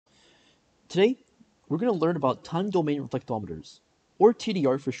Today, we're going to learn about time domain reflectometers, or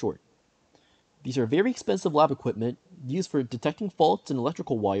TDR for short. These are very expensive lab equipment used for detecting faults in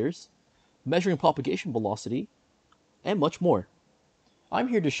electrical wires, measuring propagation velocity, and much more. I'm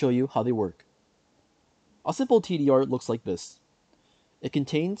here to show you how they work. A simple TDR looks like this. It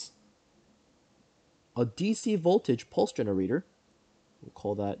contains a DC voltage pulse generator, we'll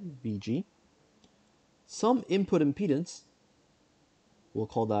call that VG, some input impedance, we'll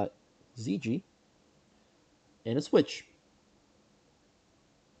call that ZG, and a switch.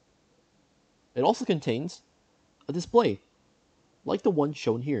 It also contains a display, like the one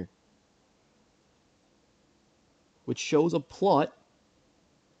shown here, which shows a plot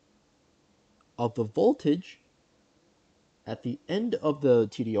of the voltage at the end of the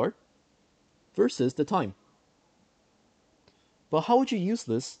TDR versus the time. But how would you use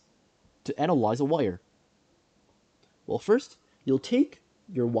this to analyze a wire? Well, first, you'll take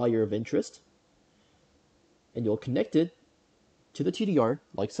your wire of interest and you'll connect it to the TDR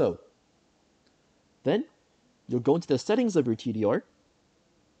like so. Then, you'll go into the settings of your TDR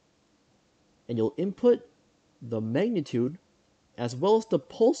and you'll input the magnitude as well as the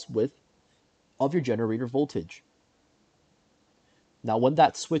pulse width of your generator voltage. Now, when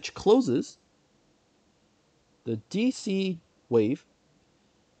that switch closes, the DC wave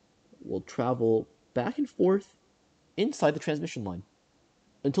will travel back and forth inside the transmission line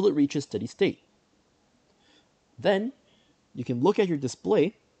until it reaches steady state. Then, you can look at your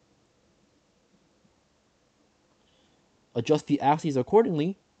display, adjust the axes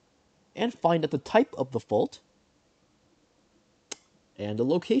accordingly, and find out the type of the fault and the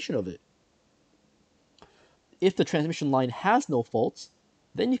location of it. If the transmission line has no faults,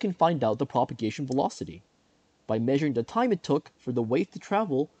 then you can find out the propagation velocity by measuring the time it took for the wave to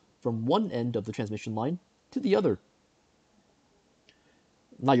travel from one end of the transmission line to the other.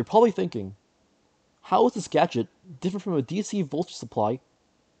 Now you're probably thinking, how is this gadget different from a DC voltage supply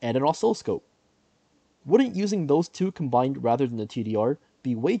and an oscilloscope? Wouldn't using those two combined rather than the TDR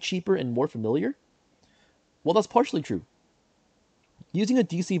be way cheaper and more familiar? Well, that's partially true. Using a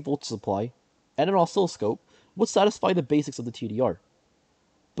DC voltage supply and an oscilloscope would satisfy the basics of the TDR.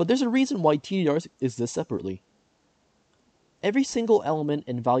 But there's a reason why TDRs exist separately. Every single element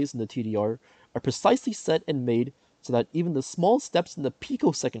and values in the TDR are precisely set and made so that even the small steps in the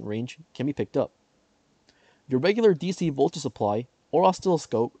picosecond range can be picked up. Your regular DC voltage supply or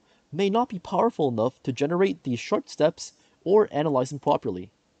oscilloscope may not be powerful enough to generate these sharp steps or analyze them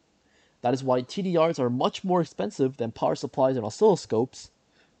properly. That is why TDRs are much more expensive than power supplies and oscilloscopes,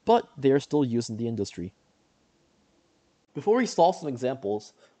 but they are still used in the industry. Before we solve some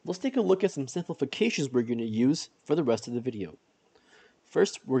examples, let's take a look at some simplifications we're going to use for the rest of the video.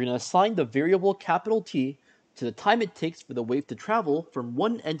 First, we're going to assign the variable capital T to the time it takes for the wave to travel from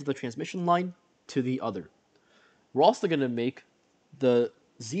one end of the transmission line to the other. We're also going to make the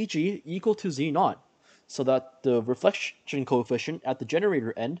ZG equal to Z naught, so that the reflection coefficient at the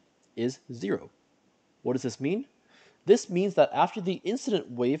generator end is 0. What does this mean? This means that after the incident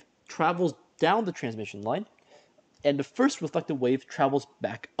wave travels down the transmission line, and the first reflected wave travels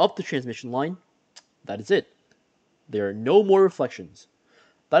back up the transmission line, that is it. There are no more reflections.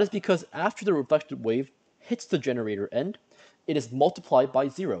 That is because after the reflected wave hits the generator end, it is multiplied by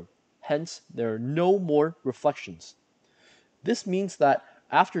 0. Hence, there are no more reflections. This means that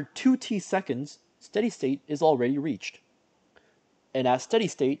after 2t seconds, steady state is already reached. And at steady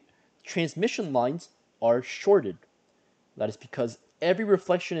state, transmission lines are shorted. That is because every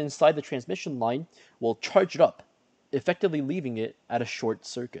reflection inside the transmission line will charge it up, effectively leaving it at a short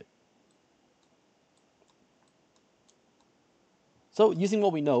circuit. So, using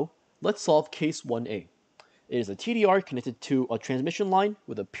what we know, let's solve case 1a. It is a TDR connected to a transmission line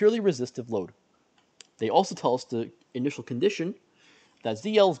with a purely resistive load. They also tell us the initial condition that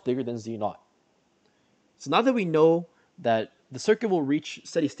ZL is bigger than Z naught. So now that we know that the circuit will reach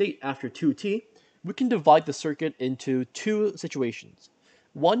steady state after 2t, we can divide the circuit into two situations.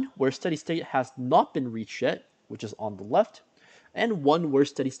 One where steady state has not been reached yet, which is on the left, and one where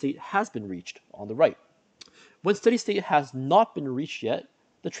steady state has been reached, on the right. When steady state has not been reached yet,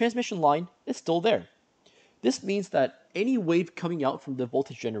 the transmission line is still there. This means that any wave coming out from the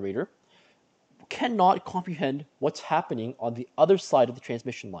voltage generator cannot comprehend what's happening on the other side of the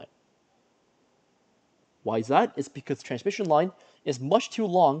transmission line. Why is that? It's because the transmission line is much too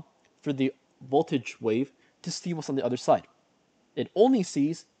long for the voltage wave to see what's on the other side. It only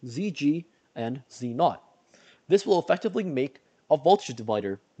sees ZG and Z naught. This will effectively make a voltage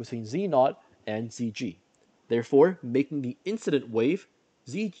divider between Z naught and ZG, therefore making the incident wave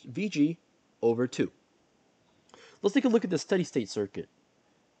VG over 2. Let's take a look at the steady state circuit.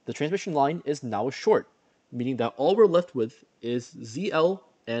 The transmission line is now short, meaning that all we're left with is ZL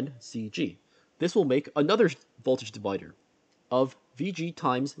and ZG. This will make another voltage divider of VG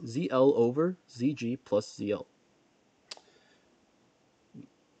times ZL over ZG plus ZL.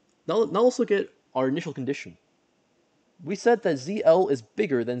 Now let's look at our initial condition. We said that ZL is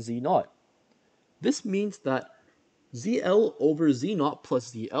bigger than Z naught. This means that ZL over Z naught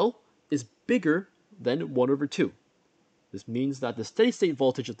plus ZL is bigger than 1 over 2. This means that the steady state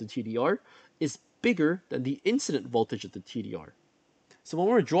voltage of the TDR is bigger than the incident voltage of the TDR. So when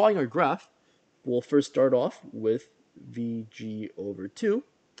we're drawing our graph, we'll first start off with VG over 2,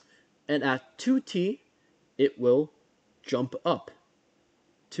 and at 2t, it will jump up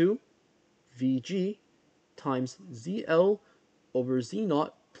to VG times ZL over Z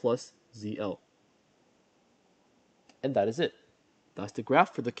naught plus ZL. And that is it. That's the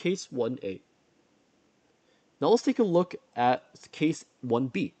graph for the case 1a. Now let's take a look at case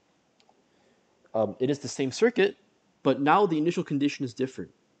 1b. It is the same circuit, but now the initial condition is different.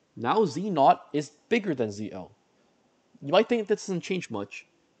 Now Z naught is bigger than ZL. You might think this doesn't change much,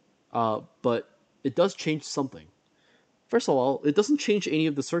 but it does change something. First of all, it doesn't change any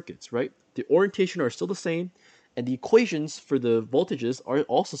of the circuits, right? The orientation are still the same, and the equations for the voltages are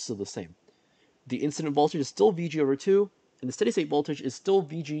also still the same. The incident voltage is still Vg over 2, and the steady state voltage is still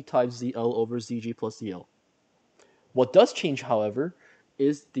Vg times ZL over Zg plus ZL. What does change, however,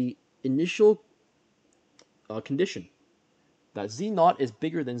 is the initial condition, that Z naught is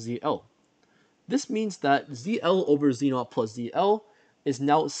bigger than ZL. This means that ZL over Z naught plus ZL is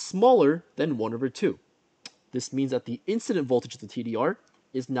now smaller than 1 over 2. This means that the incident voltage of the TDR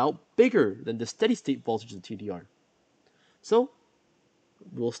is now bigger than the steady state voltage of the TDR. So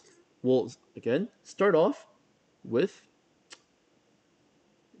we'll again start off with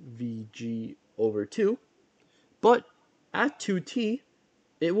Vg over 2, but at 2t,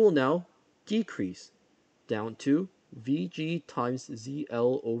 it will now decrease down to Vg times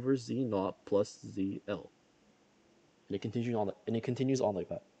ZL over Z naught plus ZL. And it continues on like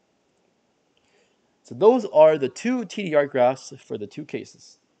that. So those are the two TDR graphs for the two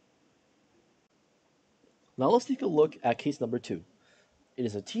cases. Now let's take a look at case number 2. It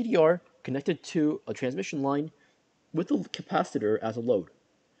is a TDR connected to a transmission line with a capacitor as a load.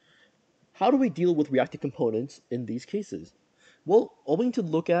 How do we deal with reactive components in these cases? Well, all we need to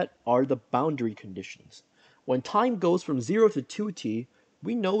look at are the boundary conditions. When time goes from 0 to 2t,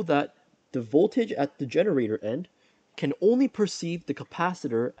 we know that the voltage at the generator end can only perceive the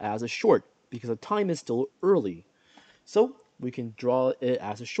capacitor as a short because the time is still early. So we can draw it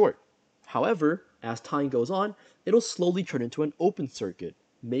as a short. However, as time goes on, it'll slowly turn into an open circuit,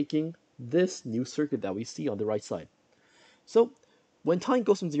 making this new circuit that we see on the right side. So when time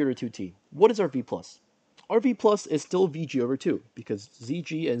goes from 0 to 2t, what is our V plus? Our V plus is still Vg over 2 because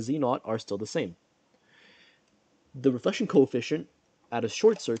Zg and Z naught are still the same. The reflection coefficient at a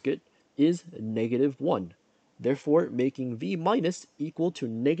short circuit is -1, therefore making V minus equal to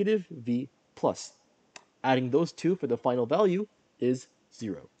 -V plus. Adding those two for the final value is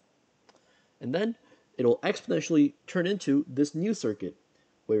 0. And then it'll exponentially turn into this new circuit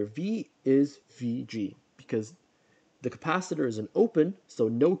where V is Vg because the capacitor is an open, so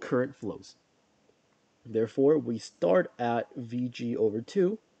no current flows. Therefore, we start at Vg over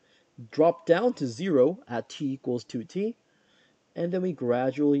 2, drop down to 0 at t equals 2t, and then we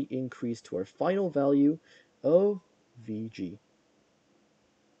gradually increase to our final value of Vg.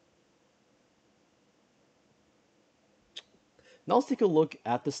 Now let's take a look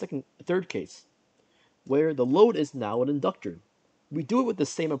at the third case, where the load is now an inductor. We do it with the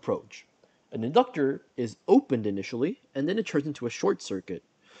same approach. An inductor is opened initially, and then it turns into a short circuit.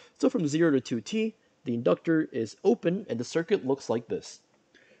 So from 0 to 2t, the inductor is open, and the circuit looks like this.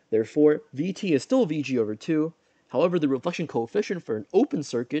 Therefore, Vt is still Vg over 2. However, the reflection coefficient for an open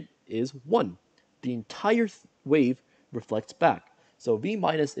circuit is 1. The entire wave reflects back. So V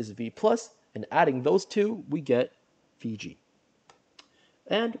minus is V plus, and adding those two, we get Vg.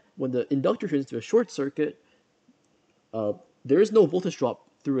 And when the inductor turns into a short circuit, there is no voltage drop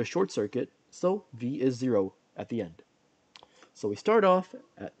through a short circuit, so V is 0 at the end. So we start off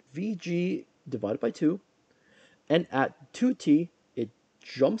at Vg divided by 2, and at 2t, it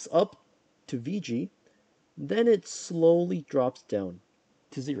jumps up to Vg, then it slowly drops down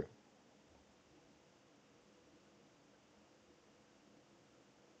to 0.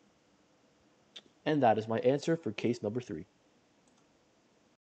 And that is my answer for case number 3.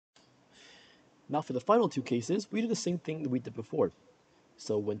 Now for the final two cases, we do the same thing that we did before.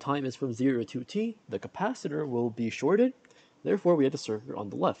 So when time is from 0 to 2t, the capacitor will be shorted, therefore we have the circuit on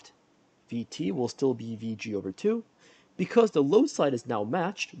the left. Vt will still be Vg over 2, Because the load side is now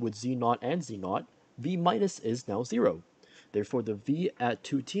matched with Z0 and Z0, V minus is now 0. Therefore, the V at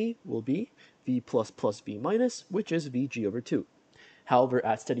 2t will be V plus plus V minus, which is Vg over 2. However,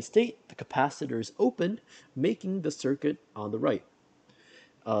 at steady state, the capacitor is opened, making the circuit on the right.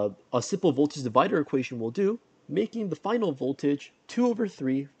 A simple voltage divider equation will do, making the final voltage 2 over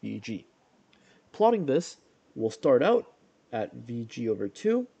 3 Vg. Plotting this, we'll start out at Vg over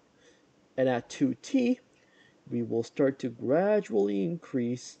 2, and at 2t, we will start to gradually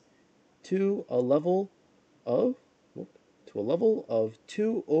increase to a level of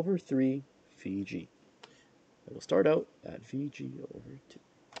 2 over 3 Vg. And we'll start out at Vg over 2.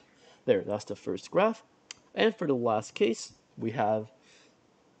 There, that's the first graph. And for the last case, we have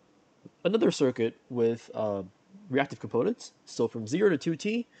another circuit with reactive components. So from 0 to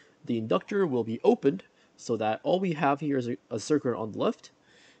 2t, the inductor will be opened so that all we have here is a circuit on the left.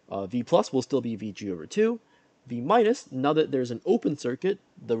 V plus will still be Vg over 2. V minus, now that there's an open circuit,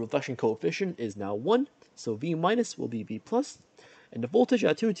 the reflection coefficient is now 1, so V minus will be V plus, and the voltage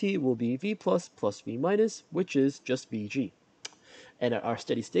at 2t will be V plus plus V minus, which is just Vg. And at our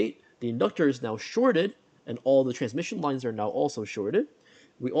steady state, the inductor is now shorted, and all the transmission lines are now also shorted.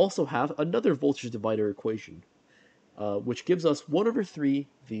 We also have another voltage divider equation, which gives us 1 over 3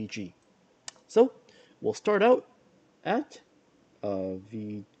 Vg. So we'll start out at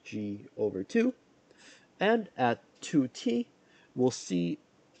Vg over 2, and at 2t, we'll see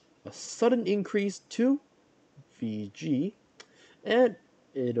a sudden increase to Vg, and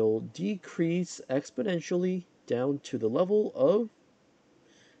it'll decrease exponentially down to the level of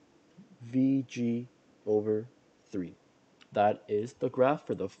Vg over 3. That is the graph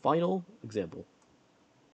for the final example.